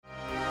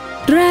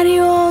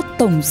Radio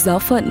Tổng Giáo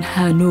phận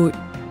Hà Nội.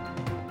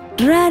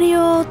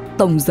 Radio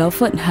Tổng Giáo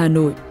phận Hà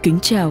Nội kính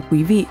chào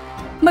quý vị.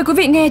 Mời quý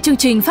vị nghe chương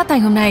trình phát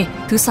thanh hôm nay,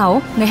 thứ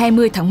Sáu, ngày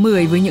 20 tháng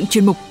 10 với những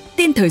chuyên mục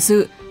tin thời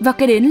sự và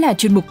kế đến là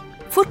chuyên mục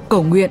phút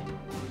cầu nguyện.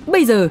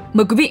 Bây giờ,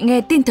 mời quý vị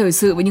nghe tin thời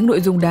sự với những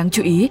nội dung đáng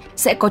chú ý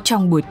sẽ có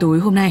trong buổi tối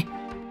hôm nay.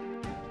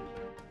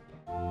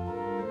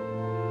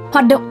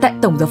 Hoạt động tại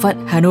Tổng Giáo phận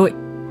Hà Nội.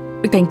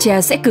 Đức Thánh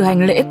Cha sẽ cử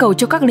hành lễ cầu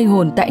cho các linh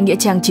hồn tại nghĩa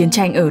trang chiến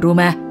tranh ở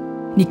Roma.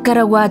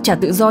 Nicaragua trả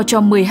tự do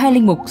cho 12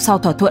 linh mục sau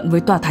thỏa thuận với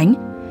Tòa Thánh.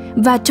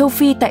 Và châu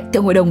Phi tại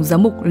Thượng Hội đồng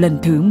Giám mục lần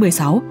thứ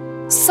 16.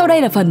 Sau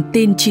đây là phần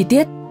tin chi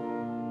tiết.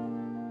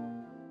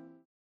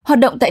 Hoạt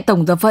động tại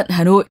Tổng Giáo phận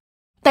Hà Nội.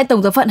 Tại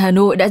Tổng Giáo phận Hà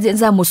Nội đã diễn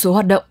ra một số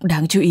hoạt động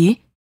đáng chú ý.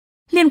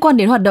 Liên quan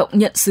đến hoạt động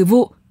nhận sứ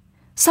vụ,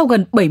 sau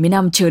gần 70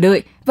 năm chờ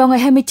đợi, vào ngày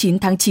 29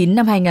 tháng 9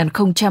 năm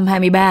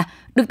 2023,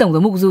 Đức Tổng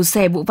giám mục Du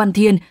Xe Vũ Văn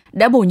Thiên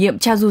đã bổ nhiệm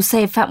cha Du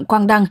Xe Phạm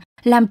Quang Đăng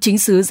làm chính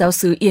sứ giáo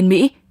xứ Yên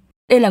Mỹ.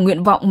 Đây là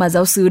nguyện vọng mà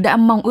giáo xứ đã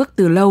mong ước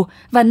từ lâu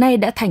và nay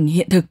đã thành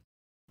hiện thực.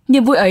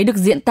 Niềm vui ấy được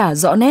diễn tả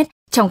rõ nét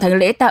trong thánh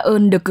lễ tạ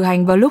ơn được cử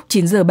hành vào lúc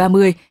 9 giờ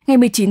 30 ngày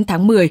 19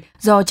 tháng 10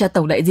 do cha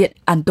tổng đại diện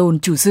Anton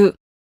chủ sự.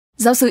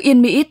 Giáo xứ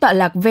Yên Mỹ tọa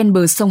lạc ven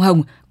bờ sông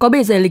Hồng, có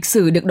bề dày lịch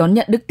sử được đón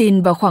nhận đức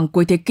tin vào khoảng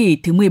cuối thế kỷ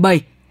thứ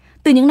 17.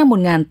 Từ những năm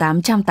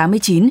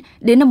 1889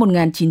 đến năm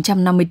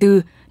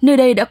 1954, nơi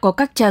đây đã có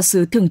các cha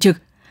xứ thường trực.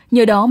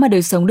 Nhờ đó mà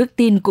đời sống đức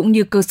tin cũng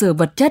như cơ sở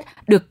vật chất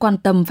được quan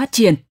tâm phát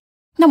triển.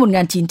 Năm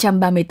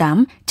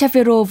 1938, cha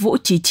Phêrô Vũ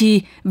Chí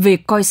Chi về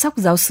coi sóc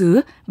giáo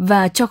xứ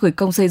và cho khởi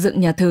công xây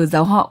dựng nhà thờ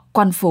giáo họ,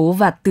 quan phố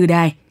và từ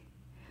đài.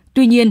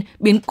 Tuy nhiên,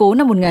 biến cố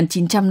năm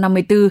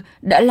 1954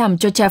 đã làm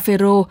cho cha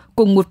Phêrô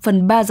cùng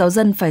 1/3 giáo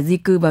dân phải di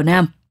cư vào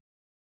Nam.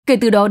 Kể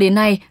từ đó đến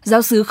nay,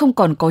 giáo xứ không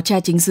còn có cha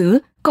chính xứ.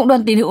 Cộng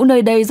đoàn tín hữu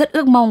nơi đây rất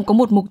ước mong có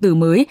một mục tử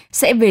mới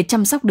sẽ về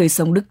chăm sóc đời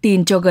sống đức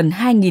tin cho gần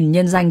 2.000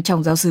 nhân danh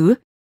trong giáo xứ.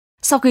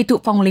 Sau khi thụ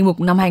phong linh mục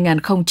năm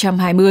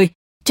 2020,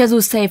 cha Du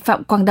Xe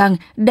Phạm Quang Đăng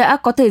đã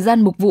có thời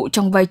gian mục vụ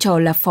trong vai trò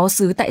là phó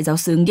sứ tại giáo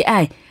xứ Nghĩa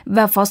Ải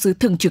và phó sứ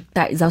thường trực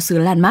tại giáo xứ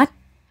Lan Mát.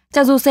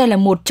 Cha Du Xe là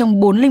một trong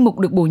 4 linh mục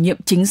được bổ nhiệm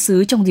chính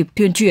xứ trong dịp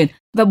thuyên chuyển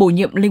và bổ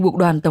nhiệm linh mục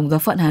đoàn Tổng giáo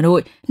phận Hà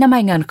Nội năm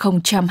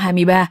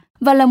 2023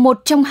 và là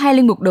một trong 2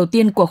 linh mục đầu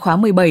tiên của khóa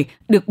 17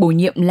 được bổ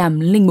nhiệm làm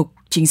linh mục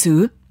chính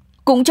xứ.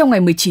 Cũng trong ngày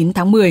 19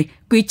 tháng 10,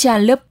 quý cha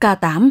lớp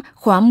K8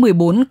 khóa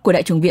 14 của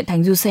Đại chủng viện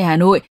Thánh Du Xe Hà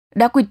Nội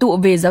đã quy tụ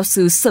về giáo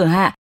xứ Sở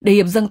Hạ để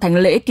hiệp dâng thánh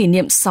lễ kỷ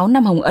niệm 6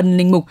 năm hồng ân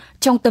linh mục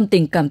trong tâm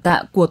tình cảm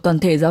tạ của toàn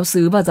thể giáo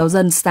xứ và giáo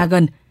dân xa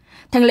gần.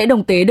 Thánh lễ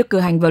đồng tế được cử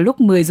hành vào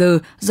lúc 10 giờ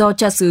do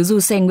cha xứ Du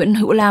Xe Nguyễn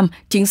Hữu Lam,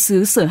 chính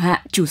xứ Sở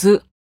Hạ chủ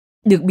sự.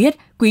 Được biết,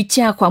 quý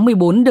cha khóa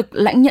 14 được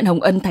lãnh nhận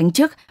hồng ân thánh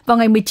chức vào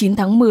ngày 19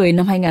 tháng 10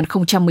 năm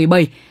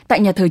 2017 tại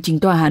nhà thờ Chính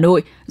tòa Hà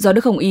Nội do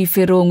Đức Hồng Y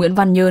Phêrô Nguyễn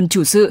Văn Nhơn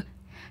chủ sự.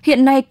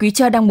 Hiện nay, quý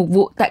cha đang mục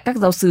vụ tại các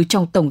giáo xứ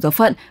trong Tổng giáo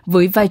phận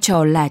với vai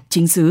trò là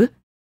chính xứ.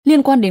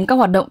 Liên quan đến các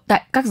hoạt động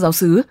tại các giáo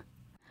xứ,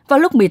 vào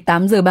lúc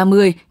 18 giờ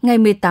 30 ngày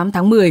 18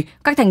 tháng 10,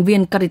 các thành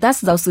viên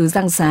Caritas giáo xứ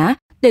Giang Xá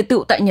tề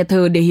tựu tại nhà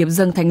thờ để hiệp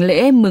dâng thánh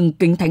lễ mừng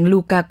kính Thánh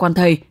Luca Quan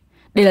Thầy.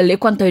 Đây là lễ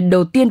quan thầy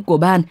đầu tiên của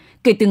ban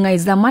kể từ ngày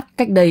ra mắt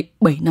cách đây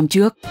 7 năm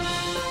trước.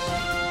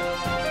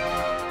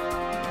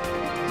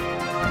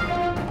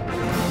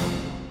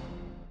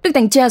 Đức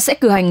Thánh Cha sẽ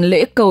cử hành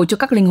lễ cầu cho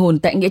các linh hồn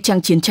tại nghĩa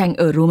trang chiến tranh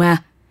ở Roma.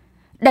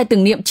 Đài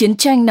tưởng niệm chiến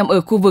tranh nằm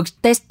ở khu vực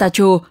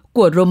Testaccio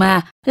của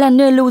Roma là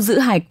nơi lưu giữ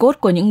hài cốt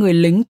của những người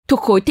lính thuộc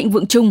khối thịnh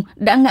vượng chung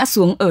đã ngã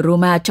xuống ở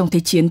Roma trong Thế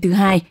chiến thứ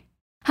hai.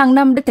 Hàng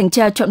năm, Đức Thánh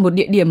Cha chọn một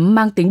địa điểm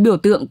mang tính biểu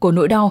tượng của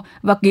nỗi đau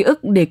và ký ức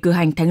để cử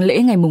hành thánh lễ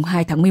ngày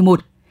 2 tháng 11.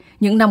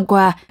 Những năm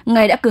qua,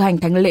 Ngài đã cử hành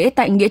thánh lễ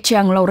tại nghĩa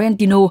trang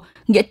Laurentino,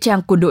 nghĩa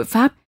trang quân đội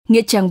Pháp,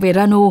 nghĩa trang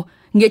Verano,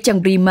 nghĩa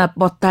trang Prima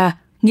Porta,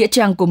 nghĩa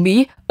trang của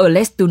Mỹ ở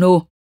Lestuno.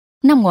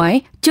 Năm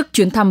ngoái, trước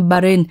chuyến thăm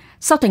Bahrain,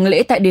 sau thánh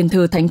lễ tại đền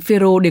thờ Thánh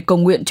Phêrô để cầu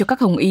nguyện cho các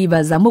hồng y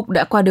và giám mục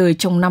đã qua đời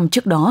trong năm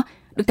trước đó,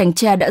 Đức Thánh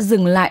Cha đã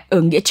dừng lại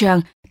ở nghĩa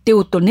trang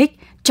Teutonic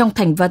trong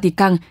thành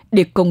Vatican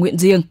để cầu nguyện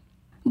riêng.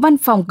 Văn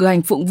phòng cử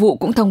hành phụng vụ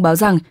cũng thông báo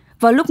rằng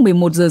vào lúc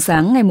 11 giờ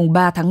sáng ngày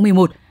 3 tháng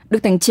 11,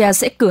 Đức Thánh Cha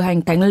sẽ cử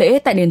hành thánh lễ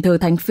tại đền thờ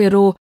Thánh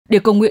Phêrô để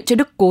cầu nguyện cho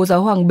Đức Cố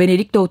Giáo hoàng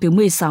Benedicto thứ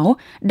 16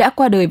 đã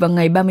qua đời vào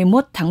ngày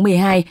 31 tháng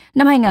 12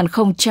 năm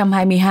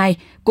 2022,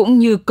 cũng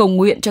như cầu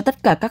nguyện cho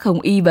tất cả các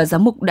hồng y và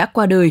giám mục đã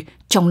qua đời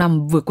trong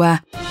năm vừa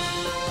qua.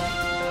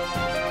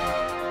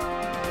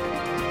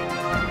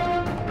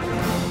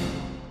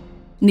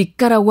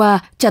 Nicaragua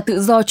trả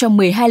tự do cho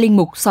 12 linh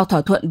mục sau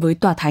thỏa thuận với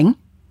Tòa Thánh.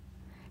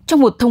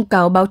 Trong một thông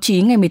cáo báo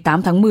chí ngày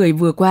 18 tháng 10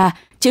 vừa qua,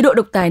 chế độ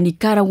độc tài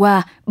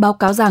Nicaragua báo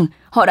cáo rằng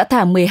họ đã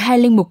thả 12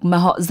 linh mục mà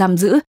họ giam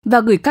giữ và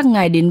gửi các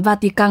ngài đến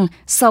Vatican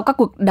sau các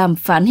cuộc đàm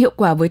phán hiệu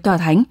quả với Tòa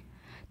Thánh.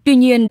 Tuy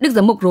nhiên, Đức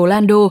Giám mục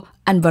Rolando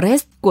Alvarez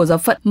của giáo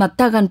phận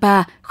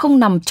Matagalpa không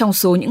nằm trong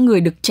số những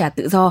người được trả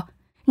tự do.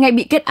 Ngài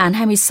bị kết án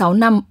 26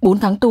 năm 4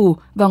 tháng tù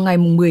vào ngày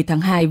 10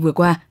 tháng 2 vừa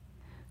qua.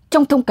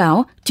 Trong thông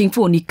cáo, chính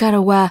phủ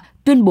Nicaragua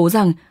tuyên bố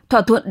rằng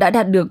thỏa thuận đã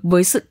đạt được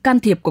với sự can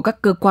thiệp của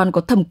các cơ quan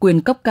có thẩm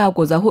quyền cấp cao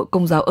của Giáo hội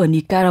Công giáo ở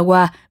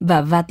Nicaragua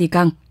và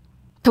Vatican.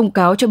 Thông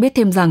cáo cho biết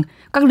thêm rằng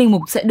các linh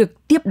mục sẽ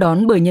được tiếp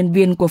đón bởi nhân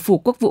viên của Phủ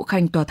Quốc vụ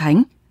Khanh Tòa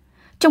Thánh.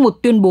 Trong một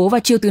tuyên bố vào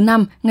chiều thứ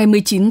Năm, ngày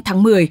 19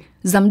 tháng 10,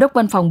 Giám đốc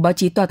Văn phòng Báo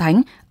chí Tòa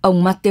Thánh,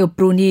 ông Matteo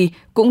Bruni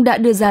cũng đã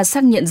đưa ra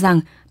xác nhận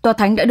rằng Tòa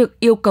Thánh đã được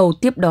yêu cầu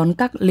tiếp đón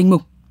các linh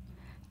mục.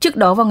 Trước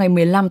đó vào ngày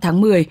 15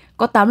 tháng 10,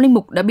 có 8 linh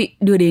mục đã bị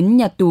đưa đến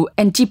nhà tù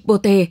El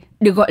Chipote,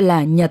 được gọi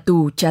là nhà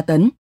tù tra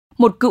tấn.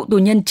 Một cựu tù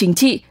nhân chính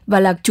trị và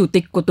là chủ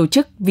tịch của Tổ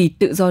chức Vì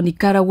Tự do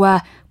Nicaragua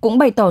cũng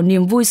bày tỏ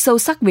niềm vui sâu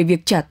sắc về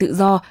việc trả tự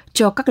do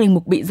cho các linh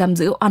mục bị giam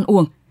giữ oan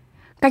uổng.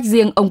 Cách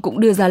riêng, ông cũng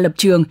đưa ra lập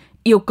trường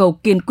yêu cầu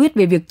kiên quyết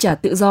về việc trả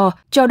tự do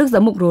cho Đức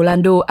Giám mục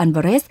Rolando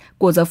Alvarez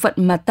của giáo phận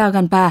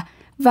Matagalpa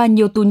và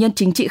nhiều tù nhân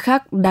chính trị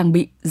khác đang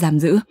bị giam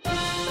giữ.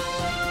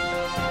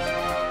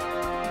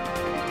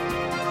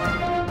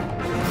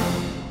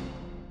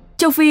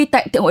 Châu Phi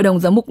tại Thượng Hội đồng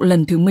Giám mục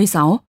lần thứ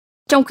 16.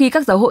 Trong khi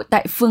các giáo hội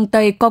tại phương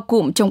Tây co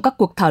cụm trong các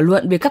cuộc thảo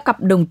luận về các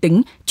cặp đồng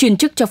tính, truyền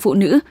chức cho phụ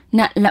nữ,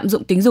 nạn lạm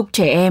dụng tính dục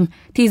trẻ em,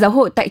 thì giáo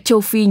hội tại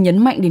châu Phi nhấn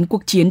mạnh đến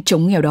cuộc chiến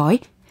chống nghèo đói,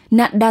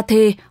 nạn đa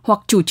thê hoặc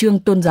chủ trương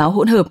tôn giáo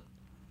hỗn hợp.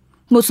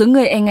 Một số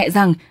người e ngại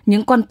rằng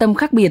những quan tâm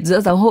khác biệt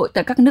giữa giáo hội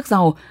tại các nước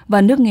giàu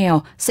và nước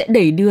nghèo sẽ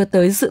đẩy đưa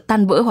tới sự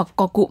tan vỡ hoặc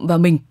co cụm vào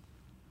mình.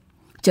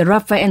 Cha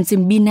Rafael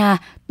Simbina,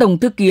 Tổng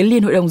thư ký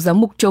Liên hội đồng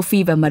Giám mục châu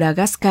Phi và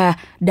Madagascar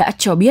đã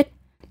cho biết,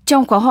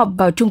 trong khóa họp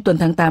vào trung tuần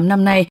tháng 8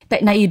 năm nay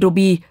tại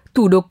Nairobi,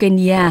 thủ đô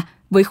Kenya,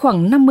 với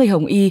khoảng 50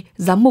 hồng y,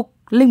 giám mục,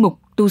 linh mục,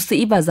 tu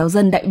sĩ và giáo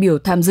dân đại biểu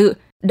tham dự,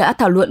 đã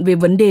thảo luận về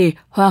vấn đề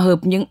hòa hợp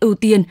những ưu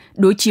tiên,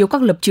 đối chiếu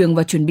các lập trường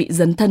và chuẩn bị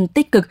dấn thân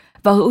tích cực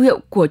và hữu hiệu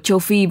của châu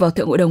Phi vào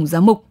Thượng Hội đồng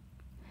Giám mục.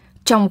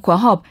 Trong khóa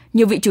họp,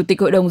 nhiều vị chủ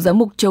tịch Hội đồng Giám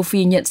mục châu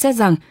Phi nhận xét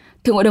rằng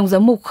Thượng Hội đồng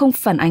Giám mục không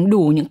phản ánh đủ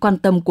những quan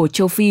tâm của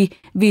châu Phi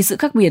vì sự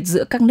khác biệt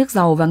giữa các nước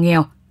giàu và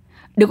nghèo.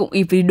 Đức ông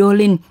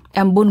Ividolin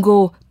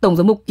Ambongo, Tổng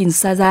giám mục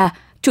Kinshasa,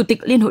 Chủ tịch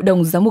Liên hội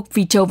đồng Giám mục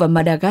Phi Châu và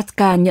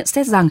Madagascar nhận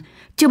xét rằng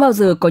chưa bao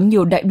giờ có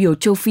nhiều đại biểu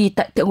châu Phi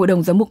tại Thượng Hội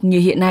đồng Giám mục như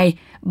hiện nay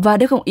và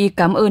Đức Hồng Y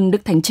cảm ơn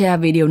Đức Thánh Cha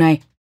về điều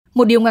này.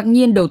 Một điều ngạc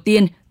nhiên đầu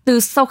tiên, từ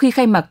sau khi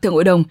khai mạc Thượng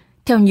Hội đồng,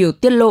 theo nhiều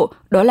tiết lộ,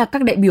 đó là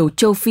các đại biểu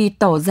châu Phi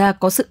tỏ ra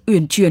có sự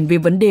uyển chuyển về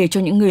vấn đề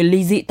cho những người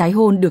ly dị tái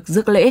hôn được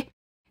rước lễ.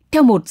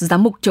 Theo một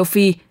giám mục châu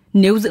Phi,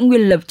 nếu giữ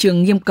nguyên lập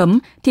trường nghiêm cấm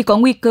thì có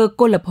nguy cơ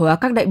cô lập hóa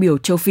các đại biểu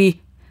châu Phi.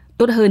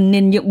 Tốt hơn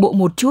nên nhượng bộ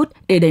một chút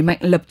để đẩy mạnh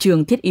lập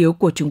trường thiết yếu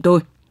của chúng tôi.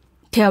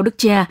 Theo Đức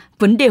Cha,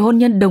 vấn đề hôn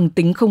nhân đồng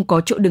tính không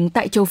có chỗ đứng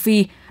tại châu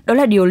Phi, đó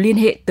là điều liên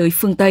hệ tới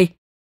phương Tây.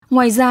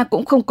 Ngoài ra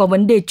cũng không có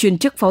vấn đề truyền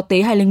chức phó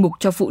tế hay linh mục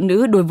cho phụ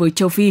nữ đối với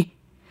châu Phi.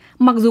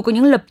 Mặc dù có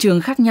những lập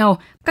trường khác nhau,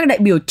 các đại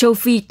biểu châu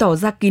Phi tỏ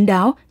ra kín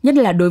đáo, nhất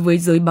là đối với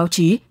giới báo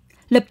chí.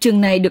 Lập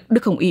trường này được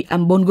Đức Hồng Y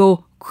Ambongo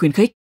khuyến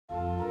khích.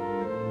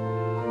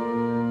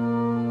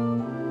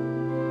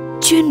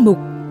 Chuyên mục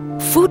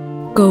Phút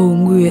Cầu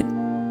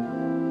Nguyện.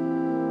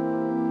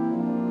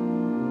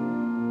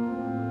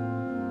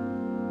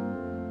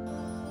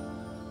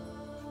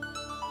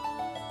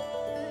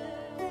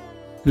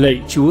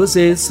 Lạy Chúa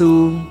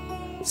Giêsu,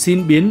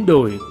 xin biến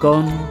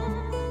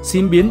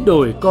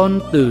đổi con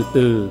từ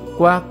từ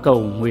qua cầu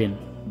nguyện.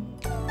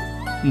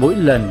 Mỗi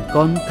lần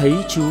con thấy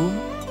Chúa,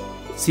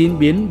 xin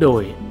biến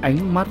đổi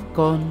ánh mắt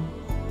con.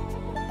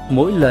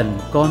 Mỗi lần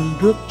con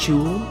rước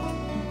Chúa,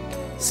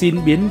 xin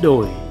biến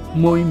đổi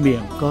môi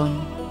miệng con.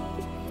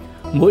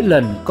 Mỗi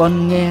lần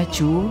con nghe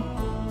Chúa,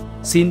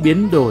 xin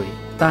biến đổi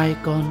tai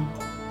con.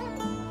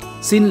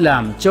 Xin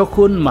làm cho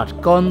khuôn mặt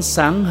con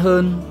sáng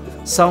hơn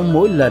sau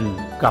mỗi lần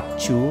gặp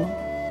Chúa.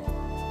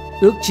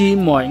 Ước chi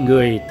mọi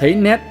người thấy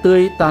nét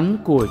tươi tắn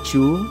của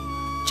Chúa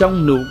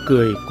trong nụ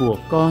cười của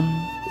con,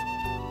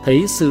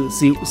 thấy sự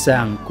dịu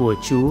dàng của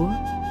Chúa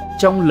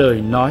trong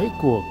lời nói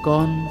của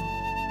con.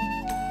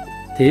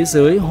 Thế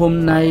giới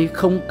hôm nay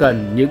không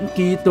cần những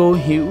Kitô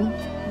hữu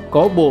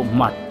có bộ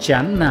mặt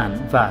chán nản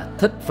và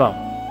thất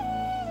vọng.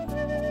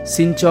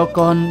 Xin cho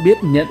con biết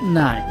nhẫn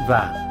nại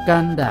và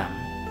can đảm,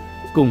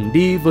 cùng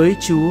đi với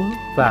Chúa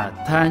và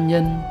tha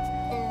nhân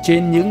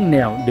trên những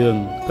nẻo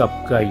đường gập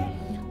ghềnh.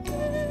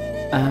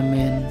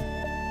 Amen.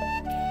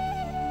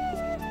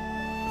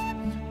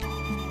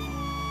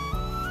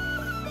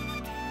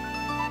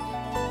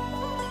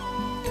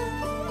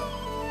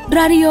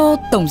 Radio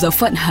Tổng giáo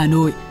phận Hà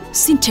Nội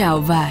xin chào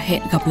và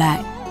hẹn gặp lại.